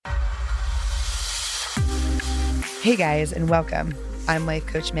Hey guys, and welcome. I'm Life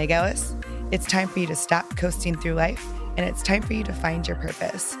Coach Meg Ellis. It's time for you to stop coasting through life, and it's time for you to find your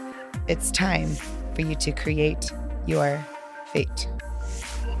purpose. It's time for you to create your fate.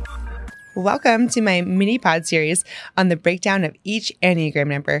 Welcome to my mini pod series on the breakdown of each Enneagram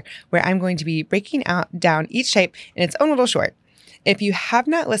number, where I'm going to be breaking down each type in its own little short. If you have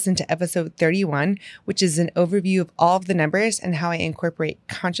not listened to episode 31, which is an overview of all of the numbers and how I incorporate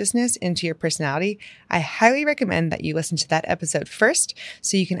consciousness into your personality, I highly recommend that you listen to that episode first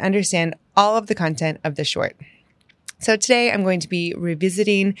so you can understand all of the content of the short. So today I'm going to be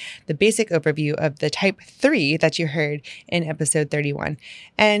revisiting the basic overview of the type 3 that you heard in episode 31.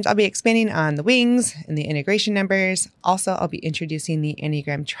 And I'll be expanding on the wings and the integration numbers. Also, I'll be introducing the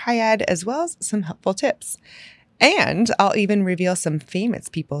Enneagram triad as well as some helpful tips. And I'll even reveal some famous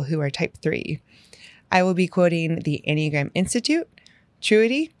people who are type 3. I will be quoting the Enneagram Institute,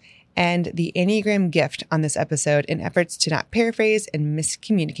 Truity, and the Enneagram Gift on this episode in efforts to not paraphrase and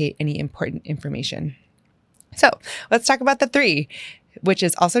miscommunicate any important information. So let's talk about the 3, which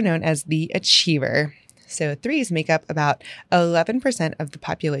is also known as the achiever. So 3s make up about 11% of the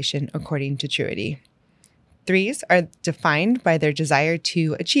population according to Truity. 3s are defined by their desire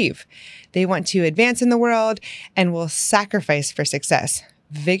to achieve. They want to advance in the world and will sacrifice for success,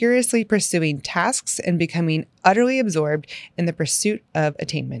 vigorously pursuing tasks and becoming utterly absorbed in the pursuit of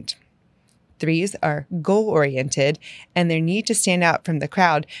attainment. 3s are goal-oriented, and their need to stand out from the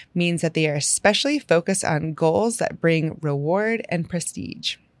crowd means that they are especially focused on goals that bring reward and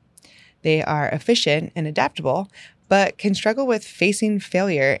prestige. They are efficient and adaptable, but can struggle with facing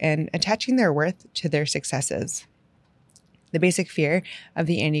failure and attaching their worth to their successes. The basic fear of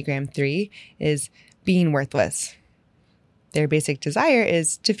the Enneagram 3 is being worthless. Their basic desire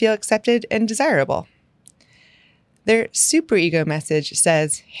is to feel accepted and desirable. Their superego message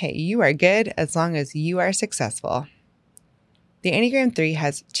says, hey, you are good as long as you are successful. The Enneagram 3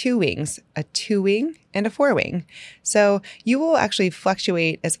 has 2 wings, a 2-wing and a 4-wing. So you will actually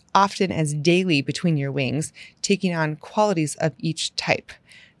fluctuate as often as daily between your wings, taking on qualities of each type.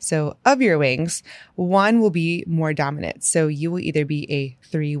 So of your wings, one will be more dominant. So you will either be a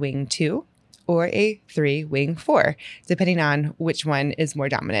 3-wing 2 or a 3-wing 4, depending on which one is more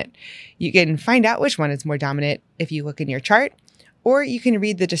dominant. You can find out which one is more dominant if you look in your chart, or you can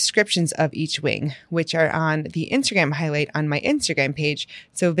read the descriptions of each wing, which are on the Instagram highlight on my Instagram page.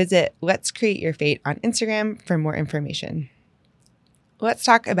 So visit Let's Create Your Fate on Instagram for more information. Let's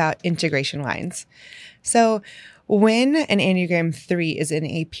talk about integration lines. So when an Enneagram 3 is in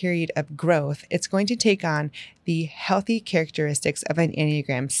a period of growth, it's going to take on the healthy characteristics of an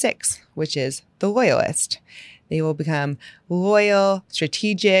Enneagram 6, which is the loyalist. They will become loyal,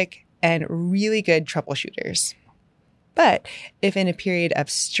 strategic, and really good troubleshooters. But if in a period of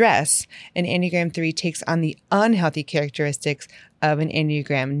stress, an Enneagram 3 takes on the unhealthy characteristics of an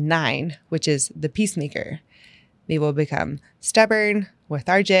Enneagram 9, which is the peacemaker, they will become stubborn,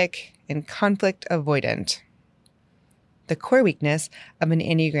 lethargic, and conflict avoidant. The core weakness of an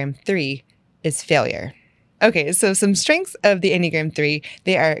Enneagram 3 is failure. Okay, so some strengths of the Enneagram 3.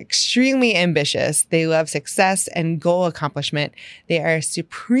 They are extremely ambitious. They love success and goal accomplishment. They are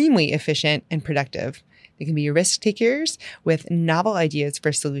supremely efficient and productive. They can be risk takers with novel ideas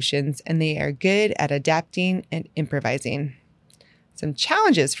for solutions, and they are good at adapting and improvising. Some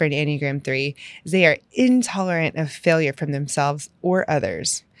challenges for an Enneagram 3 is they are intolerant of failure from themselves or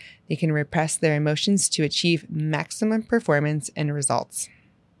others. They can repress their emotions to achieve maximum performance and results.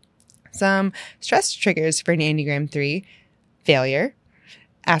 Some stress triggers for an Enneagram 3: failure,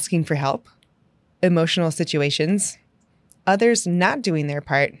 asking for help, emotional situations, others not doing their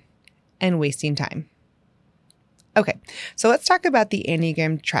part, and wasting time. Okay, so let's talk about the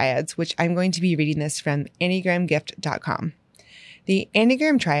Enneagram triads, which I'm going to be reading this from EnneagramGift.com. The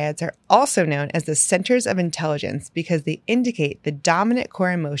Enneagram triads are also known as the centers of intelligence because they indicate the dominant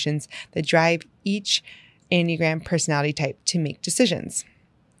core emotions that drive each Enneagram personality type to make decisions.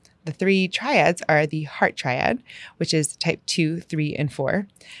 The 3 triads are the heart triad, which is type 2, 3, and 4,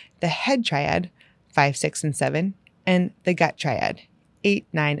 the head triad, 5, 6, and 7, and the gut triad, 8,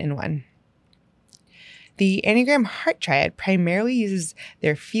 9, and 1. The Enneagram Heart Triad primarily uses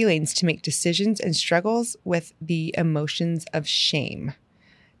their feelings to make decisions and struggles with the emotions of shame.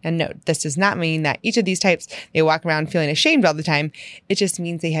 And note, this does not mean that each of these types, they walk around feeling ashamed all the time. It just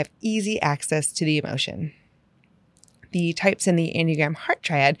means they have easy access to the emotion. The types in the Enneagram Heart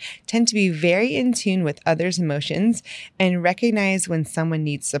Triad tend to be very in tune with others' emotions and recognize when someone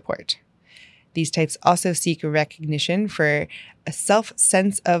needs support. These types also seek recognition for a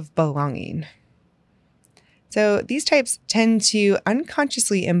sense of belonging. So these types tend to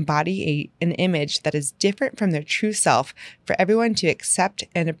unconsciously embody an image that is different from their true self for everyone to accept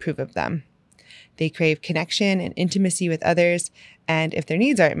and approve of them. They crave connection and intimacy with others, and if their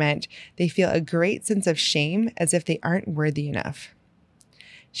needs aren't met, they feel a great sense of shame as if they aren't worthy enough.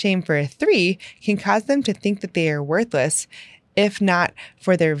 Shame for a 3 can cause them to think that they are worthless, if not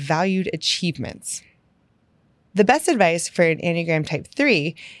for their valued achievements. The best advice for an Enneagram Type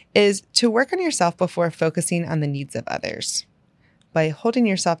 3 is to work on yourself before focusing on the needs of others. By holding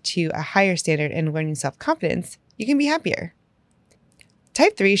yourself to a higher standard and learning self-confidence, you can be happier.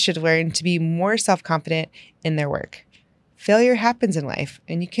 Type 3 should learn to be more self-confident in their work. Failure happens in life,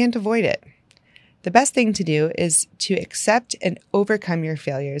 and you can't avoid it. The best thing to do is to accept and overcome your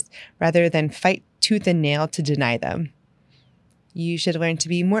failures rather than fight tooth and nail to deny them. You should learn to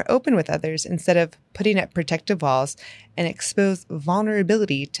be more open with others instead of putting up protective walls and expose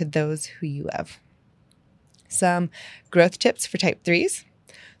vulnerability to those who you love. Some growth tips for Type 3s.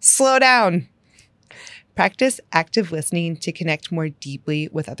 Slow down. Practice active listening to connect more deeply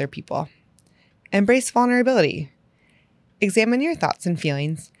with other people. Embrace vulnerability. Examine your thoughts and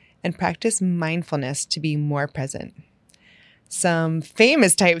feelings and practice mindfulness to be more present. Some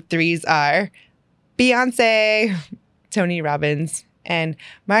famous Type 3s are Beyoncé, Tony Robbins, and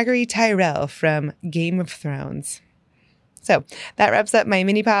Marguerite Tyrell from Game of Thrones. So that wraps up my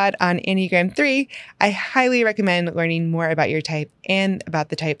mini pod on Enneagram 3. I highly recommend learning more about your type and about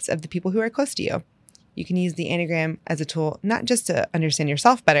the types of the people who are close to you. You can use the Enneagram as a tool not just to understand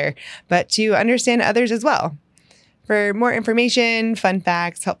yourself better, but to understand others as well. For more information, fun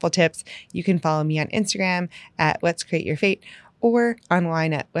facts, helpful tips, you can follow me on Instagram at Let's Create Your Fate or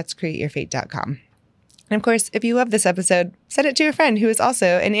online at letscreateyourfate.com. And of course, if you love this episode, send it to a friend who is also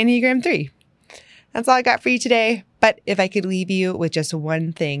an Enneagram 3. That's all I got for you today. But if I could leave you with just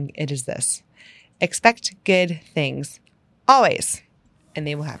one thing, it is this. Expect good things. Always. And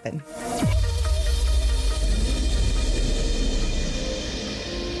they will happen.